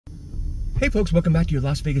Hey folks, welcome back to your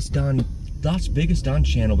Las Vegas Don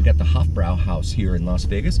channel. We got the Hofbrauhaus here in Las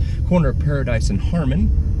Vegas, corner of Paradise and Harmon.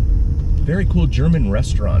 Very cool German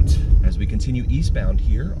restaurant as we continue eastbound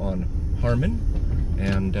here on Harmon,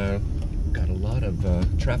 and got a lot of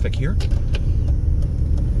traffic here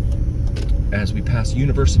as we pass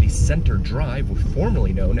University Center Drive,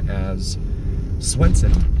 formerly known as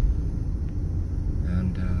Swenson.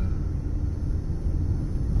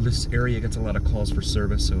 This area gets a lot of calls for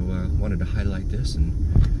service, so wanted to highlight this and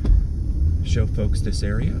show folks this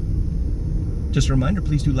area. Just a reminder,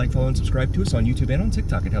 please do like, follow, and subscribe to us on YouTube and on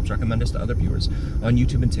TikTok. It helps recommend us to other viewers on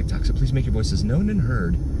YouTube and TikTok, so please make your voices known and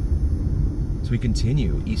heard. So we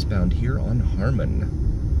continue eastbound here on Harmon.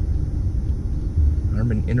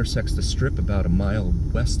 Harmon intersects the Strip about a mile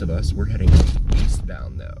west of us. We're heading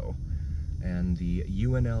eastbound though, and the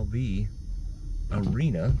UNLV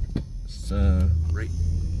arena is right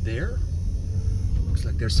there. Looks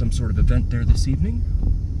like there's some sort of event there this evening.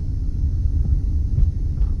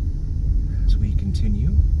 As we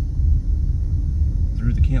continue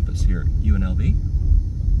through the campus here at UNLV.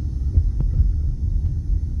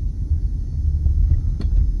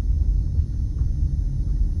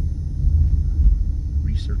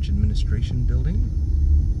 Research Administration Building.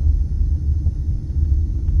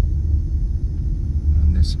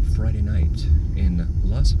 On this Friday night in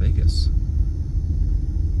Las Vegas.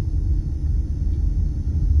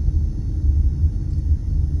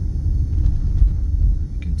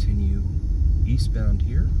 Continue eastbound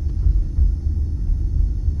here.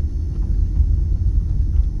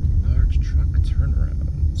 Large truck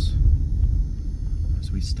turnarounds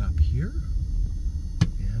as we stop here,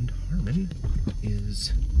 and Harmon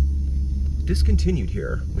is discontinued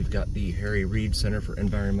here. We've got the Harry Reid Center for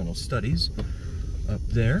Environmental Studies up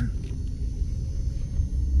there.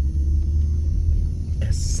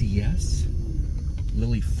 SCS,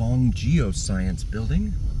 Lily Fong Geoscience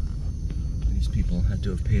Building. These people had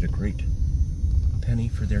to have paid a great penny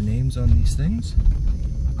for their names on these things.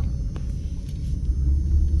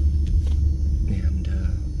 And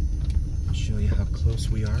I'll show you how close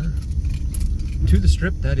we are to the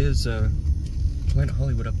Strip. That is Planet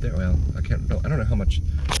Hollywood up there. Well, I don't know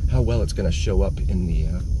how well it's going to show up in the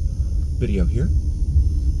video here,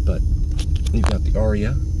 but you've got the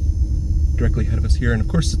Aria directly ahead of us here, and of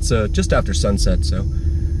course it's just after sunset, so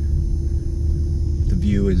the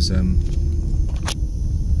view is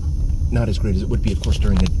not as great as it would be, of course,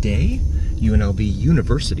 during the day. UNLV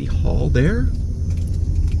University Hall there.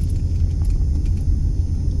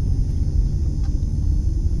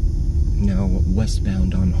 Now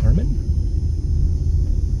westbound on Harmon.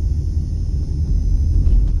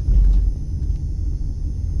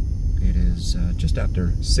 It is just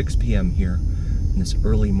after 6 p.m. here on this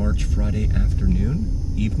early March Friday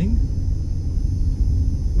evening.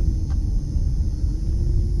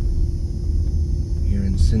 Here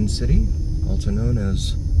in Sin City, also known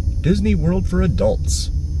as Disney World for adults,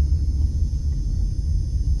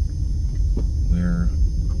 where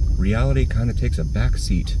reality kind of takes a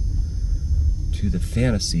backseat to the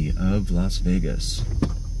fantasy of Las Vegas,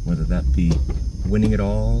 whether that be winning it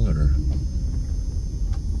all or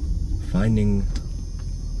finding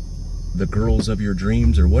the girls of your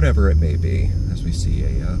dreams or whatever it may be, as we see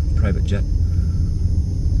a private jet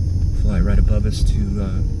fly right above us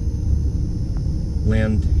to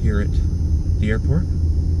land here at the airport.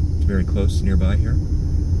 It's very close, nearby here.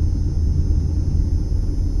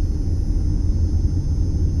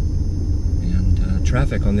 And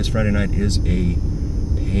traffic on this Friday night is a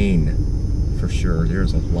pain, for sure.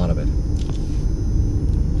 There's a lot of it.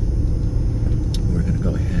 We're going to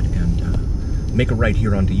go ahead and make a right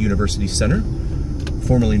here onto University Center,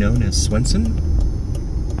 formerly known as Swenson.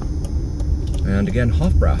 And again,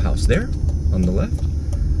 Hofbrauhaus there on the left.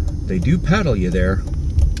 They do paddle you there.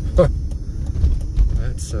 Huh.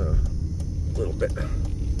 That's a little bit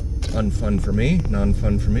non-fun for me,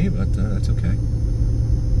 but that's okay.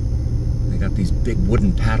 They got these big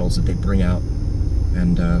wooden paddles that they bring out,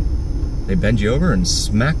 and they bend you over and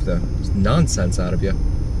smack the nonsense out of you.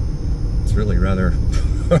 It's really rather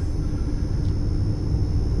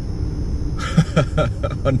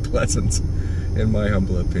unpleasant, in my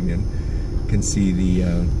humble opinion. You can see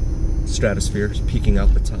the stratosphere peeking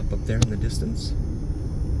out the top up there in the distance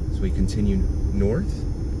as we continue north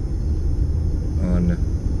on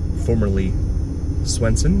formerly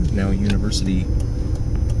Swenson, now University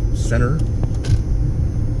Center,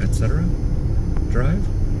 etc. Drive.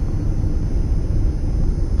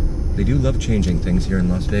 They do love changing things here in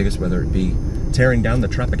Las Vegas, whether it be tearing down the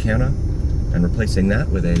Tropicana and replacing that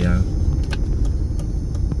with a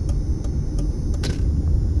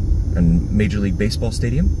Major League Baseball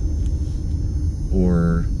stadium,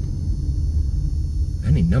 or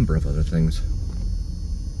any number of other things.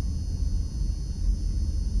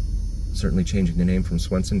 Certainly changing the name from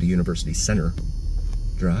Swenson to University Center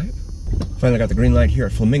Drive. Finally got the green light here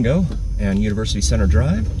at Flamingo and University Center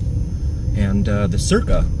Drive. And the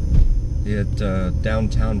Circa at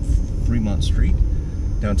downtown Fremont Street,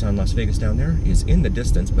 downtown Las Vegas down there, is in the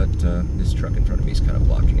distance, but this truck in front of me is kind of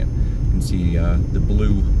blocking it. You can see the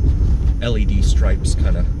blue LED stripes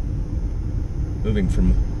kind of moving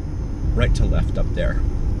from right to left up there.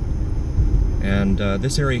 And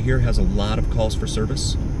this area here has a lot of calls for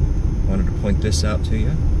service. Wanted to point this out to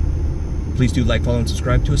you. Please do like, follow, and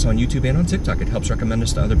subscribe to us on YouTube and on TikTok. It helps recommend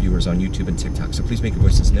us to other viewers on YouTube and TikTok, so please make your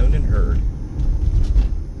voices known and heard.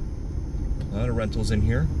 A lot of rentals in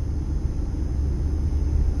here,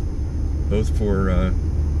 both for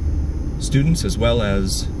students as well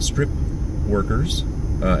as strip workers,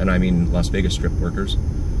 and I mean Las Vegas strip workers,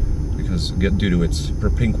 because due to its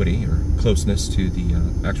propinquity or closeness to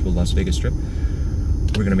the actual Las Vegas strip.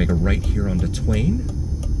 We're going to make a right here onto Twain.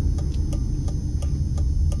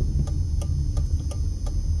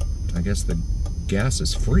 I guess the gas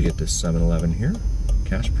is free at this 7-Eleven here.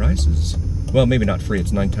 Cash price is, well, maybe not free,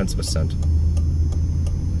 it's 0.9 cents.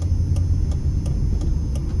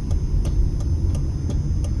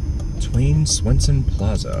 Twain Swenson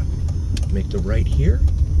Plaza. Make the right here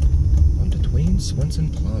onto Twain Swenson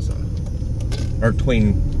Plaza. Or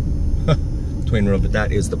Twain Road, but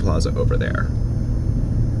that is the plaza over there.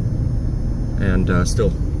 And still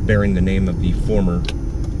bearing the name of the former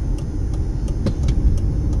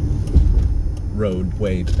road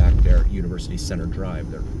way back there at University Center Drive,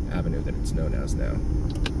 their avenue that it's known as now.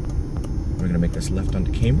 We're going to make this left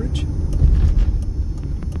onto Cambridge.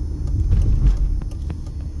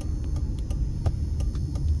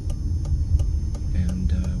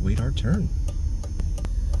 And wait our turn.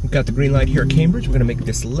 We've got the green light here at Cambridge. We're going to make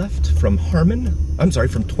this left from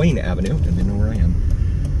from Twain Avenue. I didn't know where I am.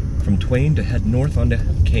 From Twain to head north onto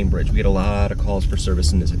Cambridge. We get a lot of calls for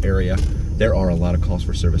service in this area. There are a lot of calls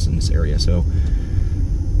for service in this area, so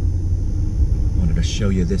wanted to show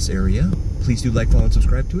you this area. Please do like, follow, and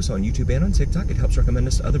subscribe to us on YouTube and on TikTok. It helps recommend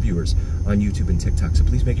us to other viewers on YouTube and TikTok, so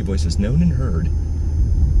please make your voices known and heard.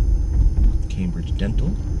 Cambridge Dental,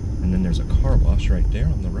 and then there's a car wash right there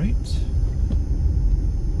on the right.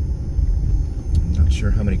 I'm not sure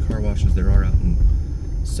how many car washes there are out in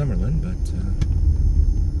Summerlin, but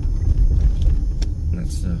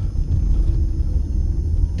that's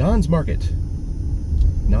Don's Market.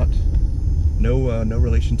 No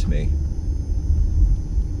relation to me,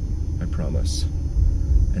 I promise.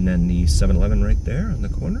 And then the 7-Eleven right there in the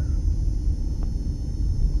corner.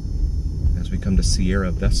 As we come to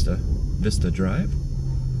Sierra Vista Drive,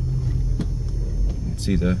 you can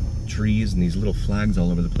see the trees and these little flags all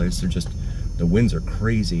over the place. They're just, the winds are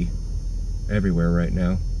crazy everywhere right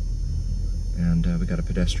now. And we got a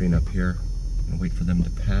pedestrian up here. I'm gonna wait for them to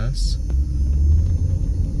pass.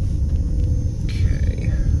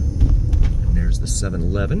 Okay. And there's the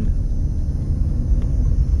 7-Eleven.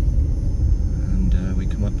 And we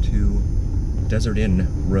come up to Desert Inn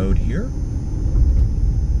Road here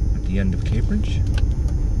at the end of Cambridge.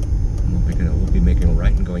 And we'll be making a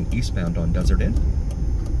right and going eastbound on Desert Inn.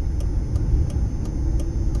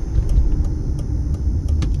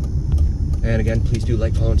 And again, please do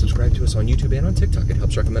like, follow, and subscribe to us on YouTube and on TikTok. It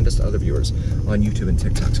helps recommend us to other viewers on YouTube and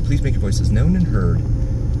TikTok. So please make your voices known and heard.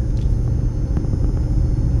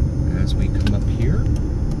 As we come up here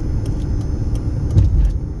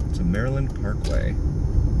to Maryland Parkway.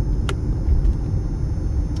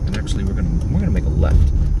 And actually, we're gonna make a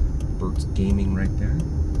left. Bert's Gaming right there.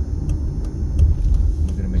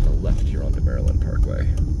 We're gonna make a left here onto Maryland Parkway.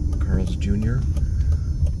 Carl's Jr.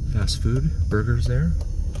 Fast food, burgers there.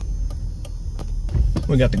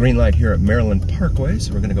 We got the green light here at Maryland Parkway,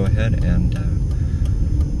 so we're going to go ahead and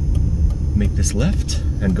make this left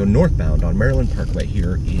and go northbound on Maryland Parkway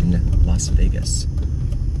here in Las Vegas.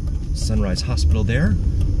 Sunrise Hospital there.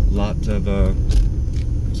 There's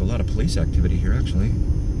a lot of police activity here, actually.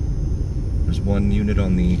 There's one unit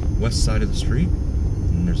on the west side of the street,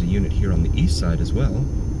 and there's a unit here on the east side as well,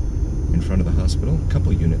 in front of the hospital. A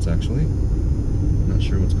couple units, actually. Not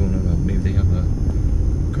sure what's going on. Maybe they have a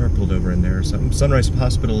car pulled over in there or something. Sunrise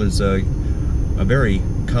Hospital is a very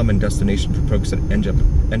common destination for folks that end up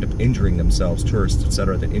injuring themselves, tourists,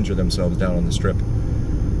 etc., that injure themselves down on the strip,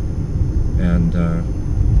 and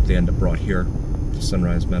they end up brought here to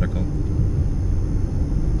Sunrise Medical,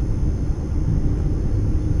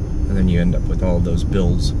 and then you end up with all of those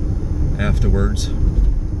bills afterwards.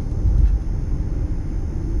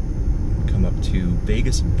 Come up to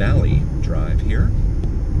Vegas Valley Drive here.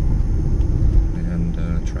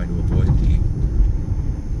 to avoid the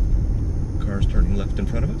cars turning left in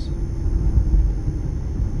front of us.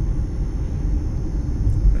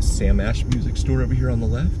 A Sam Ash music store over here on the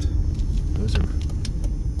left. Those are...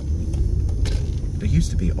 They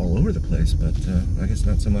used to be all over the place, but I guess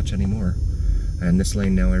not so much anymore. And this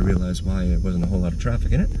lane now, I realize why it wasn't a whole lot of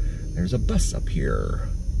traffic in it. There's a bus up here.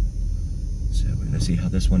 So we're gonna see how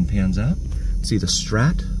this one pans out. See the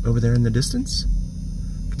Strat over there in the distance?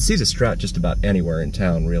 You can see the Strat just about anywhere in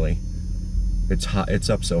town, really. It's high, it's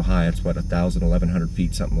up so high, it's what, 1,000, 1,100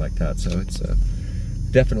 feet, something like that. So it's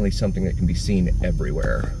definitely something that can be seen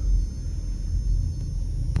everywhere.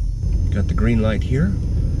 Got the green light here.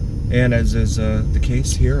 And as is the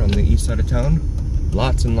case here on the east side of town,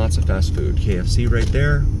 lots and lots of fast food. KFC right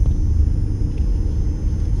there.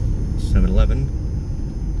 7-Eleven.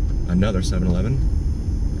 Another 7-Eleven.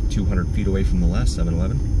 200 feet away from the last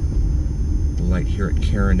 7-Eleven. The light here at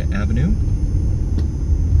Karen Avenue.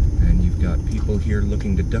 And you've got people here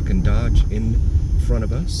looking to duck and dodge in front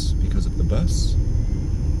of us because of the bus.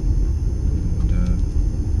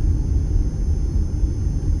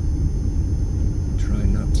 Try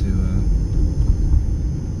not to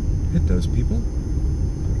hit those people.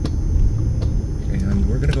 And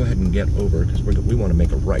we're going to go ahead and get over because we want to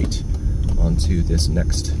make a right onto this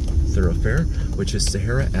next thoroughfare, which is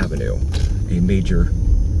Sahara Avenue, a major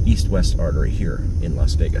east-west artery here in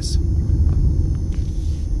Las Vegas.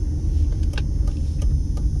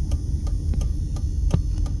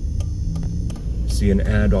 See an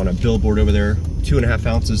ad on a billboard over there, 2.5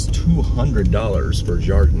 ounces, $200 for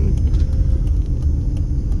Jardin.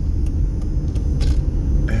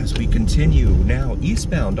 As we continue now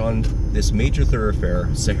eastbound on this major thoroughfare,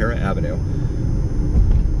 Sahara Avenue.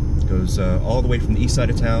 Goes all the way from the east side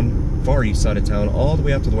of town, far east side of town, all the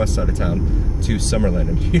way up to the west side of town to Summerlin.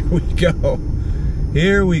 And here we go.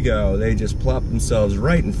 Here we go. They just plop themselves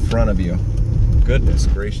right in front of you. Goodness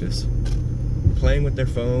gracious. Playing with their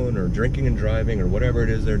phone or drinking and driving or whatever it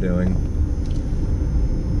is they're doing.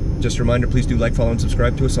 Just a reminder, please do like, follow, and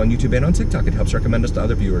subscribe to us on YouTube and on TikTok. It helps recommend us to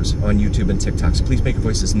other viewers on YouTube and TikTok. So please make your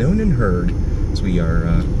voices known and heard as we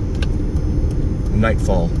are,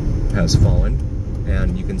 nightfall has fallen.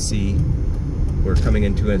 And you can see we're coming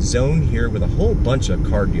into a zone here with a whole bunch of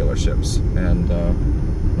car dealerships and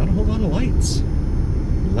not a whole lot of lights.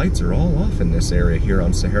 The lights are all off in this area here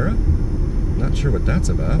on Sahara. Not sure what that's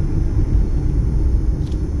about.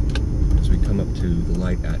 As we come up to the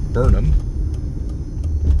light at Burnham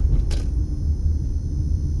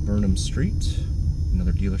Street,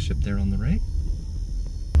 another dealership there on the right.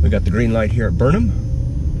 We got the green light here at Burnham,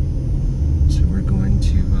 so we're going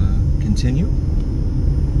to continue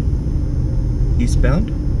eastbound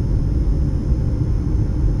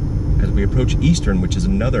as we approach Eastern, which is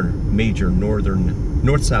another major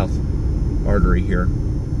north-south artery here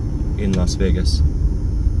in Las Vegas.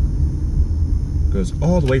 Goes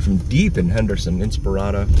all the way from deep in Henderson,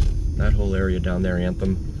 Inspirada, that whole area down there,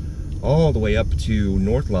 Anthem, all the way up to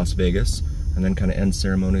North Las Vegas, and then kind of ends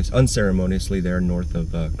unceremoniously there north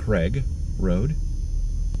of Craig Road.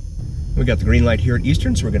 We got the green light here at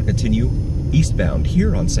Eastern, so we're going to continue eastbound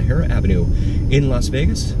here on Sahara Avenue in Las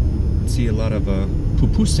Vegas. See a lot of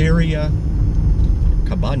Pupuseria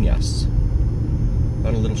Cabañas. A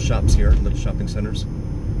lot of little shops here, little shopping centers,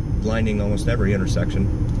 lining almost every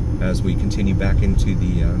intersection as we continue back into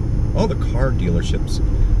the all the car dealerships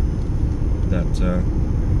that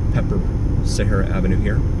pepper Sahara Avenue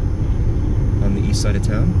here on the east side of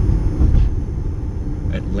town.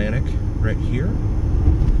 Atlantic right here.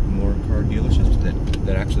 More car dealerships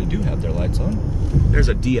that actually do have their lights on. There's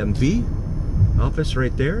a DMV office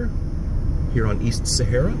right there here on East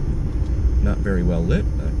Sahara. Not very well lit,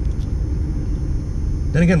 but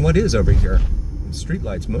then again, what is over here? The street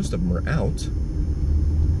lights, most of them are out.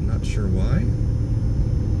 Not sure why.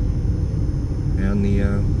 And the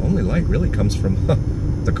only light really comes from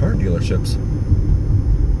the car dealerships.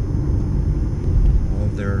 All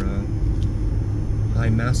of their high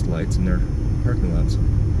mast lights in their parking lots.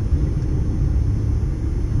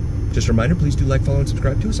 Just a reminder, please do like, follow, and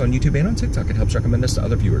subscribe to us on YouTube and on TikTok. It helps recommend us to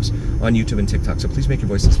other viewers on YouTube and TikTok. So please make your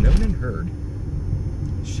voices known and heard.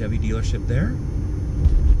 Chevy dealership there.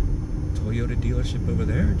 Toyota dealership over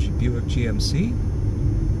there. Buick GMC.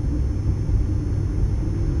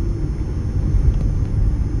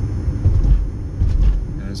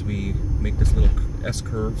 As we make this little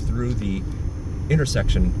S-curve through the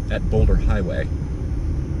intersection at Boulder Highway,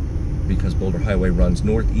 because Boulder Highway runs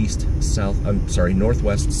northwest,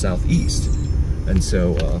 southeast, and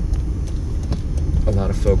so a lot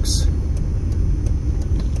of folks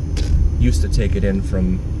used to take it in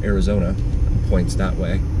from Arizona, points that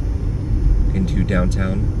way into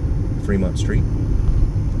downtown Fremont Street.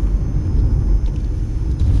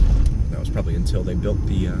 That was probably until they built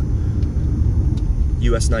the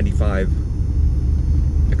US 95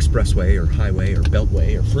 expressway or highway or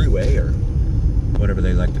beltway or freeway or whatever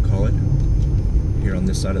they like to call it here on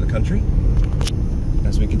this side of the country.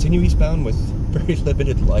 As we continue eastbound with very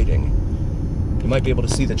limited lighting. You might be able to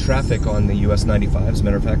see the traffic on the US 95, as a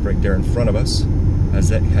matter of fact, right there in front of us. As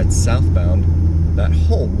it heads southbound, that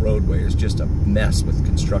whole roadway is just a mess with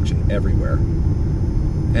construction everywhere.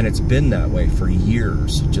 And it's been that way for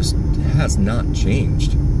years, just has not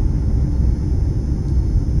changed.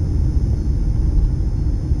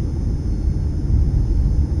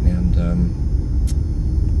 And,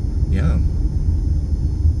 yeah,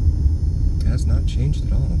 it has not changed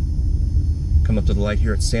at all. Come up to the light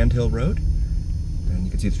here at Sand Hill Road, and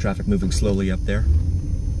you can see the traffic moving slowly up there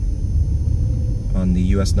on the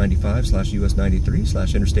US 95/US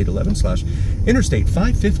 93/Interstate 11/Interstate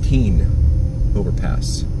 515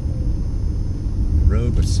 overpass. A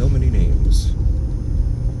road with so many names.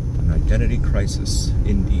 An identity crisis,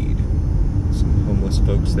 indeed. Some homeless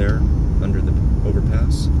folks there under the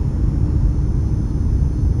overpass.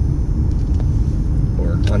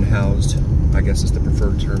 Or unhoused, I guess is the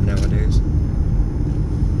preferred term nowadays.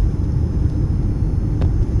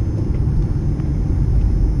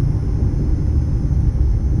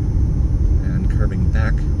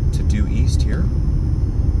 Back to due east here.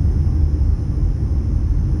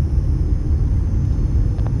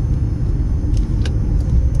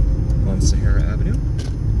 On Sahara Avenue.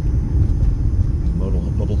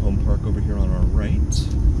 Mobile home park over here on our right.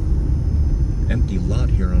 Empty lot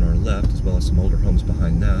here on our left, as well as some older homes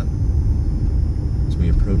behind that. As we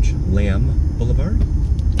approach Lamb Boulevard.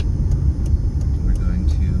 We're going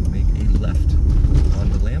to make a left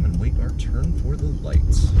onto Lamb and wait our turn for the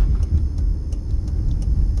lights.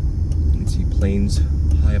 See planes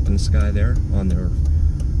high up in the sky there on their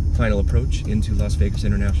final approach into Las Vegas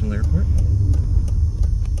International Airport.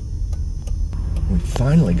 We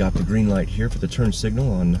finally got the green light here for the turn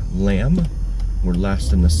signal on Lamb. We're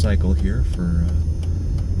last in the cycle here for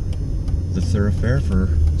the thoroughfare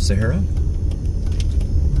for Sahara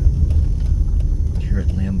here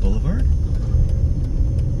at Lamb Boulevard.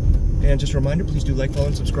 And just a reminder, please do like, follow,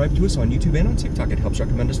 and subscribe to us on YouTube and on TikTok. It helps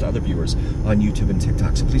recommend us to other viewers on YouTube and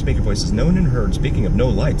TikTok. So please make your voices known and heard. Speaking of no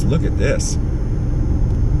lights, look at this.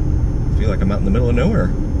 I feel like I'm out in the middle of nowhere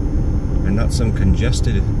and not some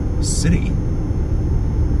congested city.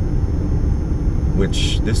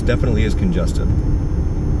 Which, this definitely is congested.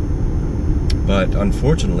 But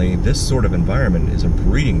unfortunately, this sort of environment is a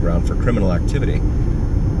breeding ground for criminal activity.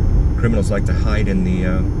 Criminals like to hide in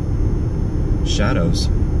the shadows.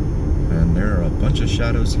 And there are a bunch of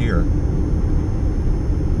shadows here.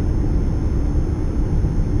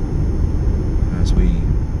 As we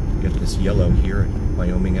get this yellow here at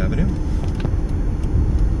Wyoming Avenue.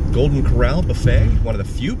 Golden Corral Buffet, one of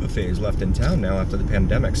the few buffets left in town now after the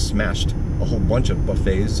pandemic smashed a whole bunch of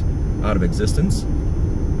buffets out of existence.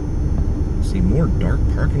 See more dark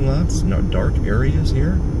parking lots, dark areas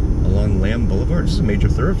here along Lamb Boulevard. This is a major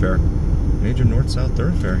thoroughfare, major north-south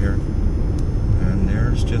thoroughfare here. And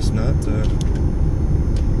there's just not a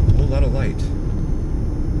whole lot of light.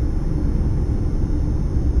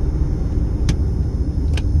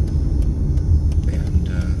 And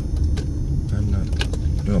I'm not,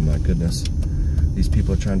 oh my goodness. These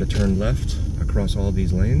people are trying to turn left across all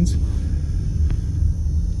these lanes.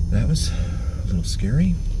 That was a little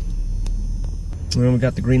scary. And we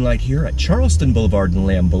got the green light here at Charleston Boulevard and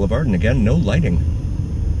Lamb Boulevard, and again, no lighting.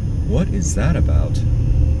 What is that about?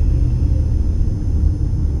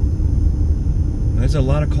 There's a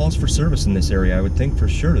lot of calls for service in this area. I would think for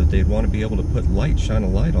sure that they'd want to be able to put light, shine a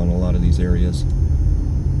light on a lot of these areas.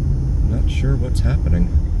 Not sure what's happening.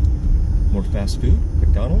 More fast food,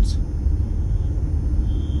 McDonald's.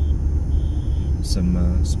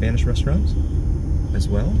 Some Spanish restaurants as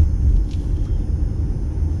well.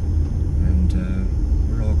 And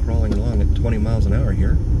we're all crawling along at 20 miles an hour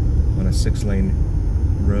here on a 6-lane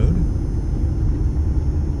road.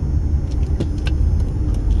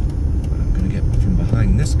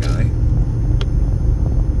 Behind this guy,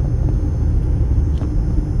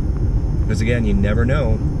 because again, you never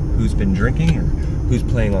know who's been drinking or who's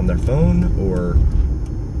playing on their phone or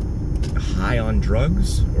high on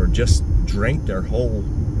drugs or just drank their whole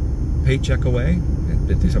paycheck away. And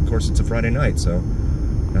of course, it's a Friday night, so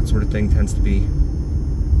that sort of thing tends to be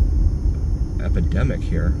epidemic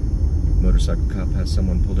here. Motorcycle cop has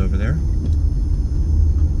someone pulled over there.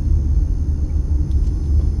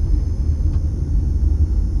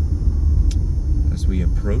 We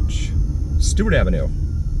approach Stewart Avenue.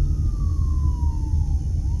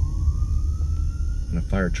 And a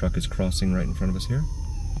fire truck is crossing right in front of us here.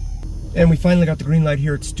 And we finally got the green light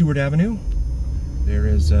here at Stewart Avenue. There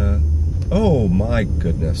is, oh my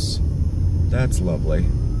goodness. That's lovely.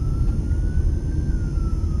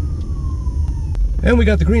 And we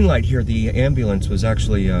got the green light here. The ambulance was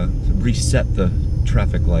actually reset the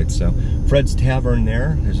traffic lights. So Fred's Tavern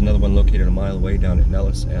there. There's another one located a mile away down at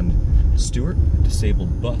Nellis and Stewart.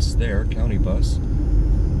 Disabled bus there, county bus.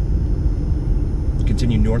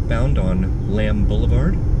 Continue northbound on Lamb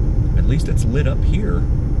Boulevard. At least it's lit up here.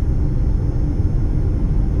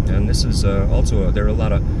 And this is also, there are a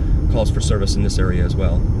lot of calls for service in this area as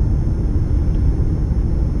well.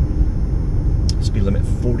 Speed limit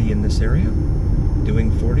 40 in this area.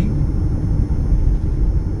 Doing 40.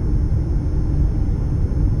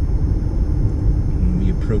 And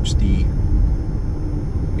we approach the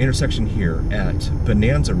intersection here at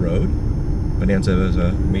Bonanza Road. Bonanza is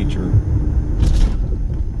a major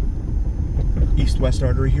east-west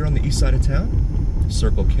artery here on the east side of town.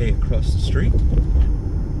 Circle K across the street.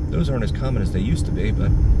 Those aren't as common as they used to be,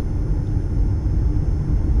 but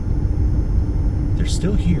they're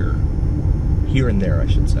still here. Here and there, I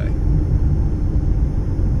should say.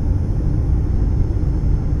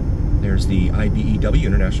 There's the IBEW,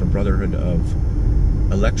 International Brotherhood of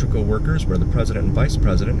Electrical Workers, where the president and vice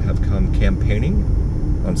president have come campaigning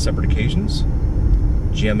on separate occasions,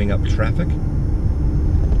 jamming up traffic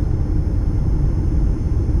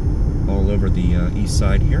all over the east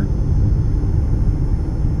side here.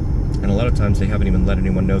 And a lot of times they haven't even let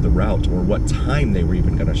anyone know the route or what time they were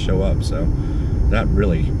even going to show up, so that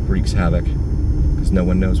really wreaks havoc, because no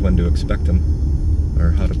one knows when to expect them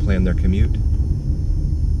or how to plan their commute.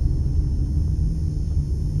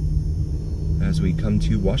 As we come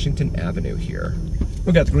to Washington Avenue here.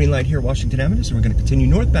 We've got the green light here at Washington Avenue, so we're going to continue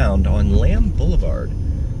northbound on Lamb Boulevard.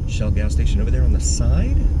 Shell gas station over there on the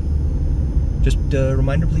side. Just a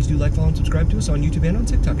reminder, please do like, follow, and subscribe to us on YouTube and on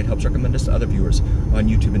TikTok. It helps recommend us to other viewers on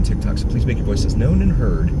YouTube and TikTok, so please make your voices known and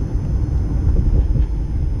heard.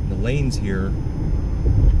 The lanes here,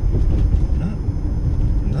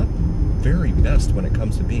 not very best when it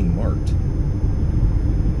comes to being marked.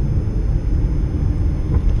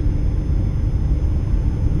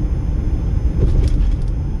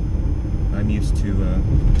 I'm used to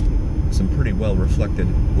some pretty well reflected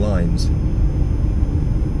lines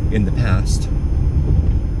in the past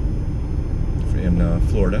in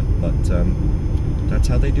Florida, but that's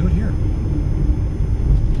how they do it here.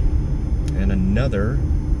 And another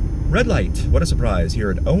red light. What a surprise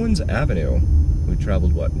here at Owens Avenue. We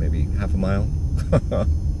traveled, what, maybe half a mile?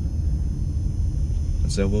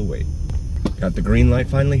 So we'll wait. Got the green light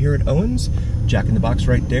finally here at Owens. Jack in the Box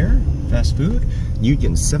right there. Fast food.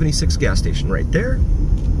 Union 76 gas station right there.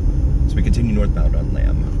 So we continue northbound on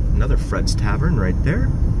Lamb. Another Fred's Tavern right there.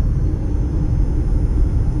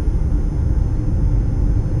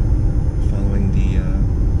 Following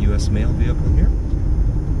the U.S. mail vehicle here.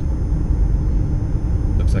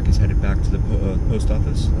 Looks like he's headed back to the post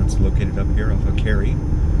office. That's located up here off of Cary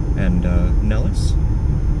and Nellis.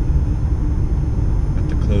 At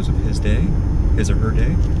the close of his day, his or her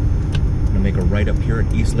day. Gonna make a right up here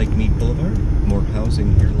at East Lake Mead Boulevard. More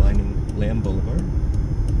housing here lining Lamb Boulevard.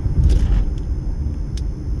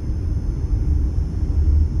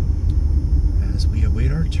 As we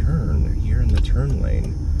await our turn here in the turn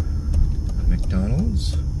lane. A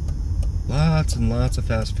McDonald's. Lots and lots of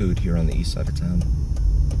fast food here on the east side of town.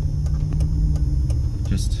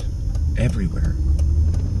 Just everywhere.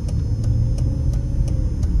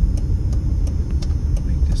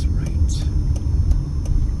 Make this right.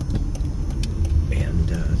 And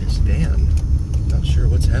this van, not sure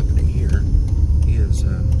what's happening here. He is,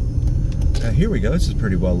 here we go. This is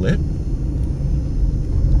pretty well lit.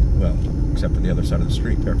 Well, except for the other side of the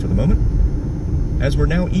street there for the moment. As we're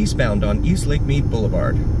now eastbound on East Lake Mead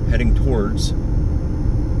Boulevard, heading towards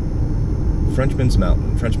Frenchman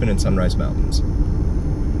and Sunrise Mountains.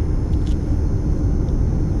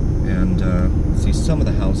 And see some of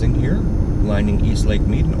the housing here, lining East Lake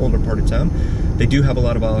Mead, an older part of town. They do have a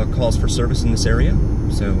lot of calls for service in this area,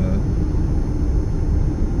 so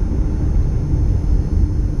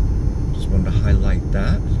just wanted to highlight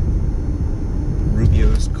that.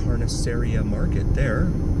 Rubio's Carniceria Market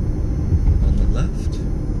there, on the left.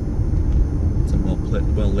 It's a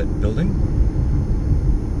well-lit building.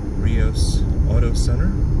 Rios Auto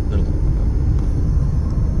Center, little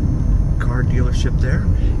car dealership there.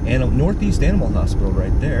 And Northeast Animal Hospital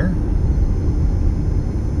right there.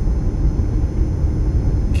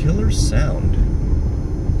 Killer Sound.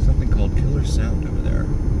 Something called Killer Sound over there.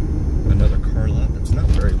 Another car lot that's not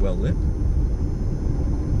very well lit.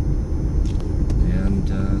 And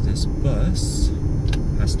this bus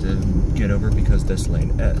has to get over because this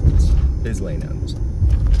lane ends. His lane ends.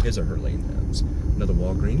 His or her lane ends. Another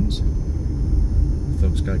Walgreens.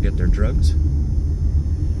 Folks gotta get their drugs.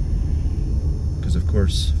 Because of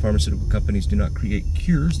course, pharmaceutical companies do not create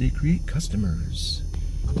cures, they create customers.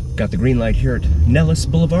 Got the green light here at Nellis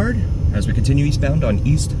Boulevard as we continue eastbound on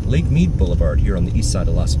East Lake Mead Boulevard here on the east side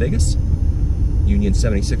of Las Vegas. Union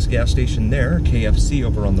 76 gas station there, KFC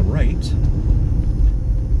over on the right.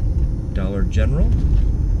 Dollar General,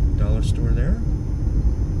 dollar store there.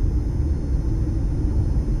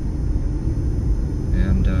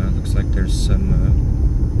 And looks like there's some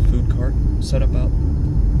food cart set up out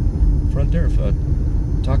front there of a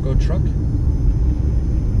taco truck.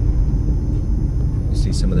 You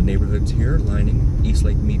see some of the neighborhoods here lining East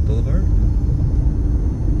Lake Mead Boulevard.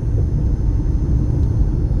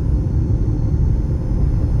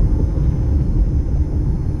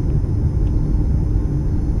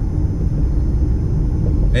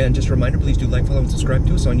 And just a reminder, please do like, follow, and subscribe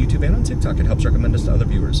to us on YouTube and on TikTok. It helps recommend us to other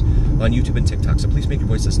viewers on YouTube and TikTok. So please make your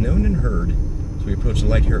voices known and heard. As we approach the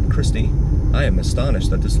light here at Christie, I am astonished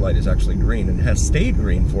that this light is actually green and has stayed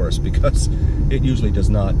green for us because it usually does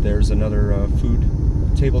not. There's another food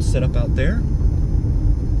table set up out there.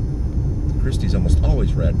 Christie's almost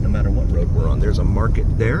always red, no matter what road we're on. There's a market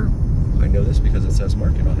there. I know this because it says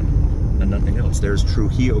market on it and nothing else. There's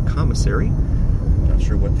Trujillo Commissary. Not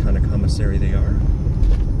sure what kind of commissary they are.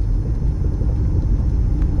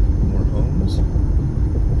 More homes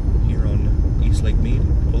here on East Lake Mead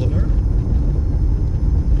Boulevard.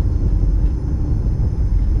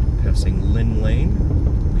 Passing Lynn Lane.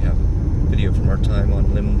 We have a video from our time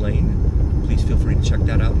on Lynn Lane. Please feel free to check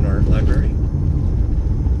that out in our library.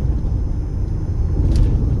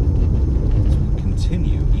 As we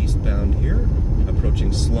continue eastbound here,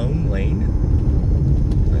 approaching Sloan Lane,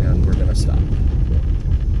 and we're gonna stop.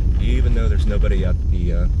 Even though there's nobody at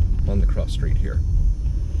the on the cross street here.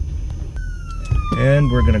 And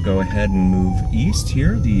we're gonna go ahead and move east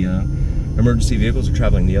here. The emergency vehicles are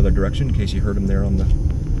traveling the other direction, in case you heard them there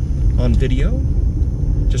on video.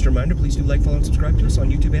 Just a reminder, please do like, follow, and subscribe to us on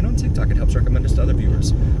YouTube and on TikTok. It helps recommend us to other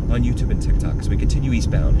viewers on YouTube and TikTok as we continue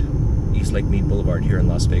eastbound East Lake Mead Boulevard here in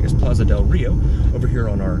Las Vegas. Plaza del Rio over here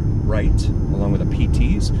on our right, along with a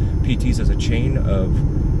PT's. PT's is a chain of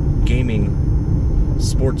gaming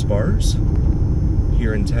sports bars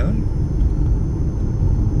here in town.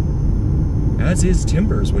 As is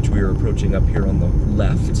Timbers, which we are approaching up here on the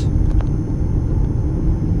left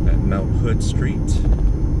at Mount Hood Street.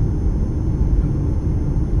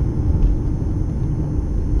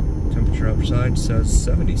 Temperature outside says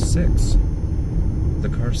 76. The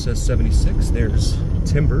car says 76. There's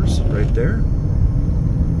Timbers right there.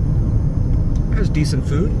 Has decent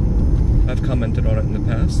food. I've commented on it in the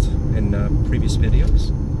past, in previous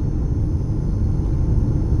videos.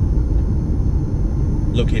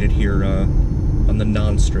 Located here on the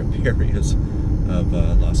non-strip areas of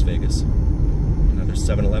Las Vegas. Another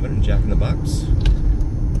 7-Eleven and Jack in the Box.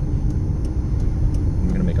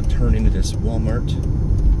 We're gonna make a turn into this Walmart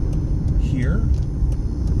here.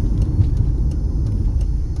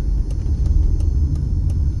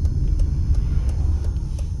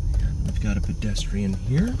 And we've got a pedestrian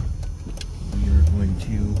here. We are going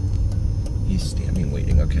to, he's standing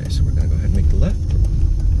waiting. Okay, so we're gonna go ahead and make the left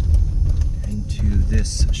into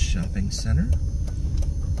this shopping center.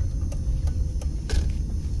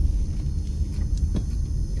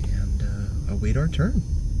 And await our turn.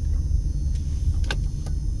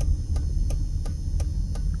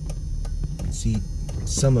 You can see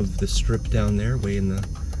some of the strip down there way in the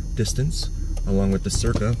distance, along with the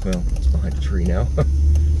Circa. Well, it's behind a tree now.